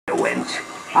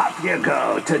Off you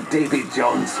go to Davy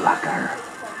Jones' locker.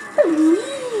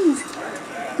 Please.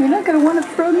 You're not going to want to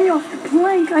throw me off the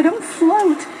plank. I don't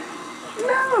float.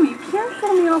 No, you can't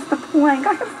throw me off the plank.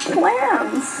 I have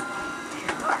plans.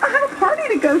 I have a party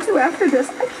to go to after this.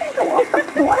 I can't go off the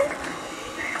plank.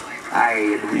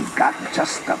 Aye, we've got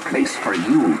just the place for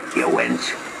you, you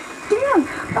wench. Dan,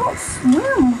 I don't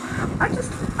swim.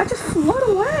 I just float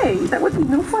away. That would be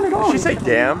no fun at all. Did she say,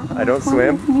 damn, I don't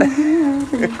swim?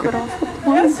 Get off the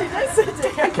plank. Yes, she did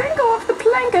say damn. I can't go off the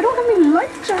plank. I don't have any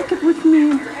life jacket with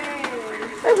me.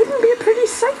 It wouldn't be a pretty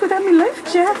sight without my life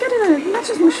jacket, and it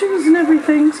matches my shoes and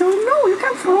everything. So no, you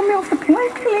can't throw me off the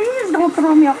plank. Please don't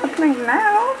throw me off the plank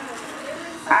now.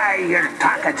 Aye, you're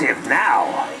talkative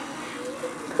now.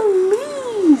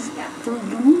 Please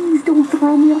don't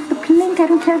throw me off the plank. I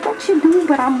don't care what you do,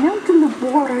 but I'm out in the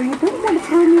water. You don't want to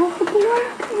throw me off the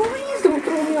plank. Please don't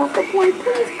throw me off the plank.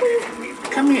 Please.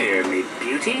 Come here, me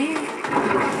beauty.